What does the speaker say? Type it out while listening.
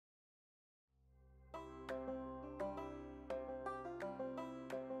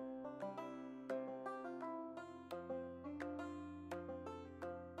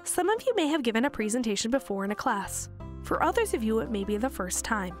Some of you may have given a presentation before in a class. For others of you, it may be the first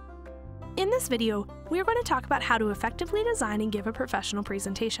time. In this video, we are going to talk about how to effectively design and give a professional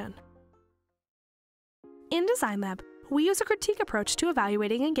presentation. In Design Lab, we use a critique approach to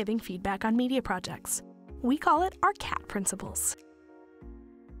evaluating and giving feedback on media projects. We call it our CAT principles.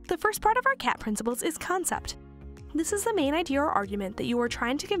 The first part of our CAT principles is concept. This is the main idea or argument that you are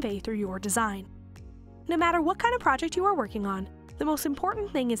trying to convey through your design. No matter what kind of project you are working on, the most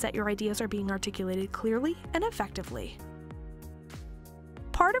important thing is that your ideas are being articulated clearly and effectively.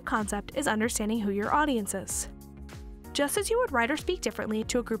 Part of concept is understanding who your audience is. Just as you would write or speak differently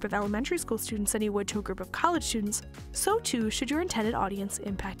to a group of elementary school students than you would to a group of college students, so too should your intended audience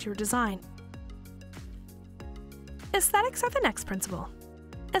impact your design. Aesthetics are the next principle.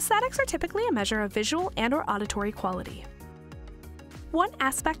 Aesthetics are typically a measure of visual and/or auditory quality. One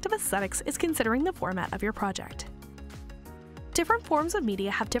aspect of aesthetics is considering the format of your project. Different forms of media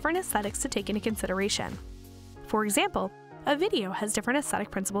have different aesthetics to take into consideration. For example, a video has different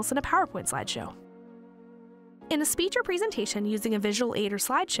aesthetic principles than a PowerPoint slideshow. In a speech or presentation using a visual aid or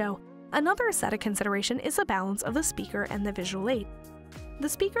slideshow, another aesthetic consideration is the balance of the speaker and the visual aid. The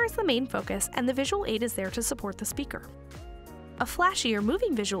speaker is the main focus and the visual aid is there to support the speaker. A flashy or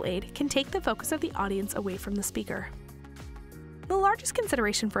moving visual aid can take the focus of the audience away from the speaker. The largest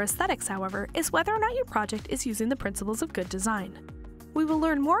consideration for aesthetics, however, is whether or not your project is using the principles of good design. We will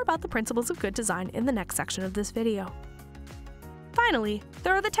learn more about the principles of good design in the next section of this video. Finally,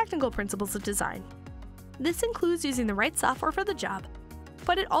 there are the technical principles of design. This includes using the right software for the job,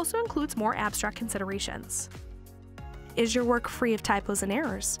 but it also includes more abstract considerations. Is your work free of typos and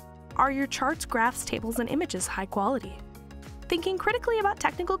errors? Are your charts, graphs, tables, and images high quality? Thinking critically about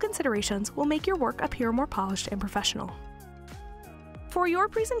technical considerations will make your work appear more polished and professional. For your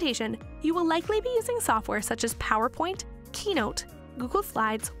presentation, you will likely be using software such as PowerPoint, Keynote, Google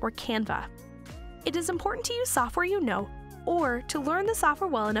Slides, or Canva. It is important to use software you know, or to learn the software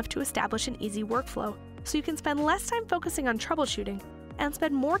well enough to establish an easy workflow so you can spend less time focusing on troubleshooting and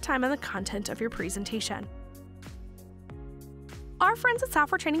spend more time on the content of your presentation. Our friends at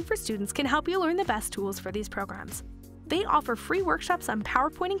Software Training for Students can help you learn the best tools for these programs. They offer free workshops on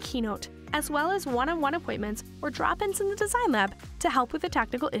PowerPoint and Keynote, as well as one-on-one appointments or drop-ins in the Design Lab to help with the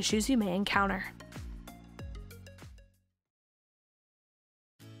technical issues you may encounter.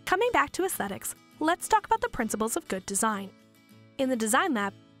 Coming back to aesthetics, let's talk about the principles of good design. In the Design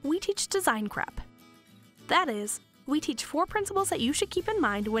Lab, we teach design prep. That is, we teach 4 principles that you should keep in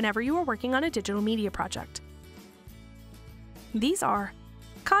mind whenever you are working on a digital media project. These are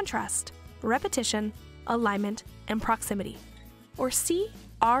contrast, repetition, alignment, and proximity, or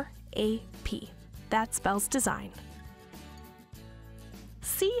CRAP. That spells design.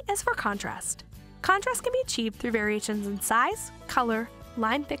 C is for contrast. Contrast can be achieved through variations in size, color,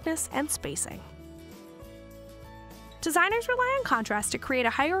 line thickness, and spacing. Designers rely on contrast to create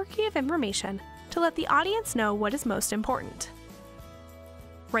a hierarchy of information to let the audience know what is most important.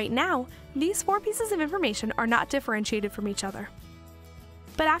 Right now, these 4 pieces of information are not differentiated from each other.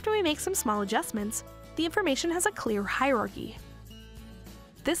 But after we make some small adjustments, the information has a clear hierarchy.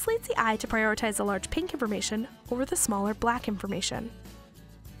 This leads the eye to prioritize the large pink information over the smaller black information.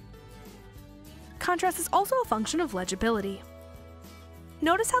 Contrast is also a function of legibility.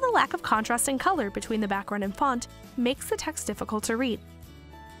 Notice how the lack of contrast in color between the background and font makes the text difficult to read.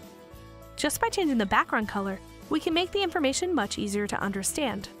 Just by changing the background color, we can make the information much easier to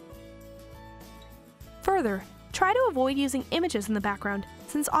understand. Further, try to avoid using images in the background,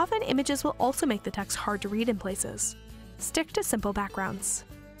 since often images will also make the text hard to read in places. Stick to simple backgrounds.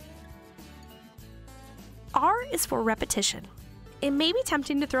 R is for repetition. It may be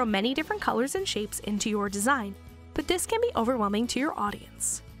tempting to throw many different colors and shapes into your design, but this can be overwhelming to your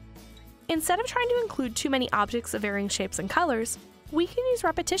audience. Instead of trying to include too many objects of varying shapes and colors, we can use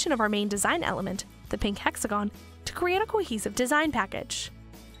repetition of our main design element, the pink hexagon, to create a cohesive design package.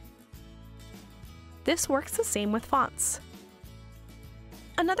 This works the same with fonts.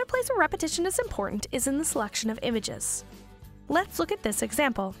 Another place where repetition is important is in the selection of images. Let's look at this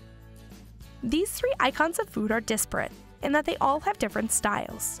example. These 3 icons of food are disparate in that they all have different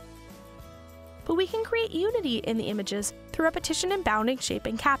styles. But we can create unity in the images through repetition in bounding, shape,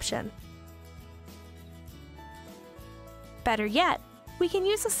 and caption. Better yet, we can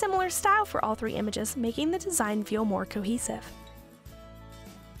use a similar style for all 3 images, making the design feel more cohesive.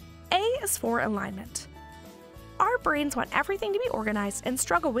 A is for alignment. Our brains want everything to be organized and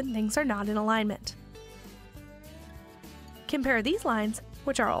struggle when things are not in alignment. Compare these lines,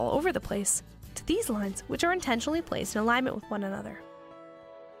 which are all over the place, to these lines, which are intentionally placed in alignment with one another.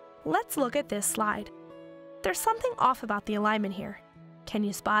 Let's look at this slide. There's something off about the alignment here. Can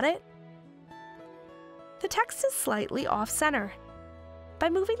you spot it? The text is slightly off-center. By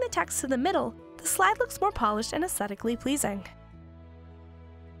moving the text to the middle, the slide looks more polished and aesthetically pleasing.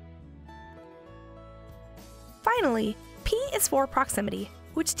 Finally, P is for proximity,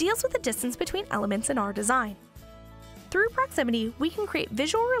 which deals with the distance between elements in our design. Through proximity, we can create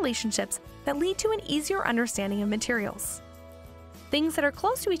visual relationships that lead to an easier understanding of materials. Things that are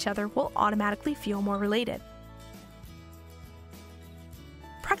close to each other will automatically feel more related.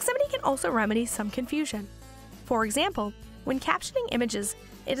 Proximity can also remedy some confusion. For example, when captioning images,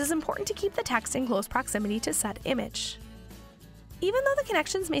 it is important to keep the text in close proximity to said image. Even though the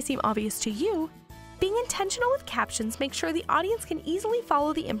connections may seem obvious to you, being intentional with captions makes sure the audience can easily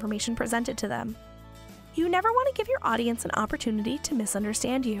follow the information presented to them. You never want to give your audience an opportunity to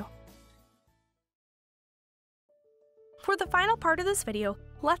misunderstand you. For the final part of this video,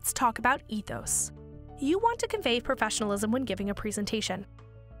 let's talk about ethos. You want to convey professionalism when giving a presentation.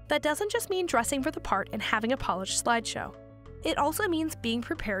 That doesn't just mean dressing for the part and having a polished slideshow. It also means being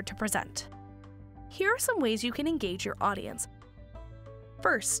prepared to present. Here are some ways you can engage your audience.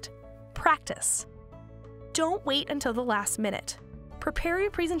 First, practice. Don't wait until the last minute. Prepare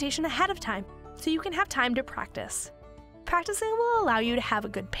your presentation ahead of time so you can have time to practice. Practicing will allow you to have a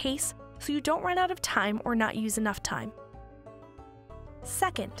good pace so you don't run out of time or not use enough time.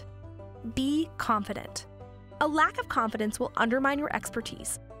 Second, be confident. A lack of confidence will undermine your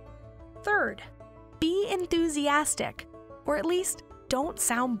expertise. Third, be enthusiastic, or at least don't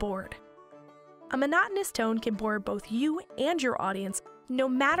sound bored. A monotonous tone can bore both you and your audience, no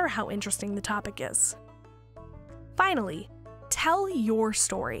matter how interesting the topic is. Finally, tell your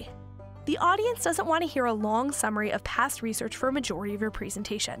story. The audience doesn't want to hear a long summary of past research for a majority of your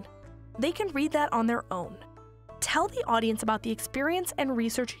presentation. They can read that on their own. Tell the audience about the experience and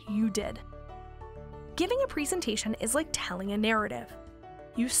research you did. Giving a presentation is like telling a narrative.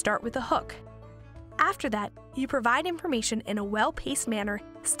 You start with a hook. After that, you provide information in a well-paced manner,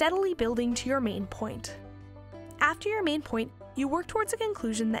 steadily building to your main point. After your main point, you work towards a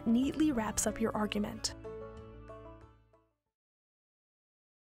conclusion that neatly wraps up your argument.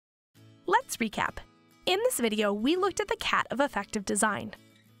 Let's recap. In this video, we looked at the CAT of effective design.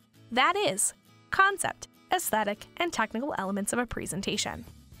 That is, concept, aesthetic, and technical elements of a presentation.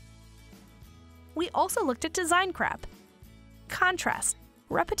 We also looked at design crap: contrast,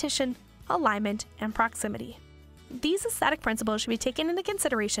 repetition, alignment, and proximity. These aesthetic principles should be taken into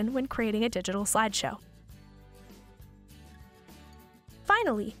consideration when creating a digital slideshow.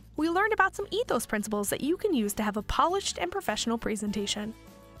 Finally, we learned about some ethos principles that you can use to have a polished and professional presentation.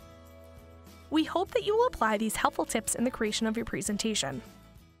 We hope that you will apply these helpful tips in the creation of your presentation.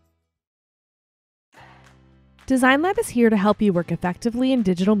 Design Lab is here to help you work effectively in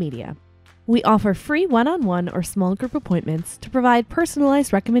digital media. We offer free one-on-one or small group appointments to provide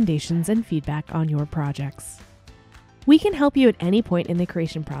personalized recommendations and feedback on your projects. We can help you at any point in the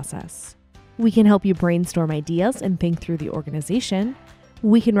creation process. We can help you brainstorm ideas and think through the organization.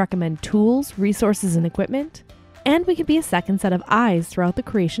 We can recommend tools, resources, and equipment. And we can be a second set of eyes throughout the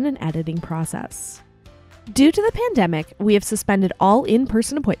creation and editing process. Due to the pandemic, we have suspended all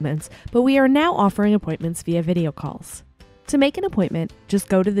in-person appointments, but we are now offering appointments via video calls. To make an appointment, just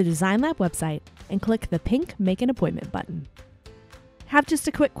go to the Design Lab website and click the pink Make an Appointment button. Have just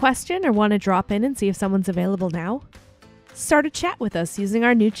a quick question or want to drop in and see if someone's available now? Start a chat with us using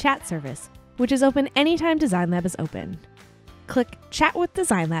our new chat service, which is open anytime Design Lab is open. Click Chat with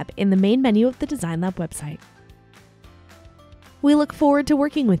Design Lab in the main menu of the Design Lab website. We look forward to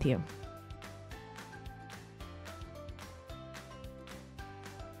working with you.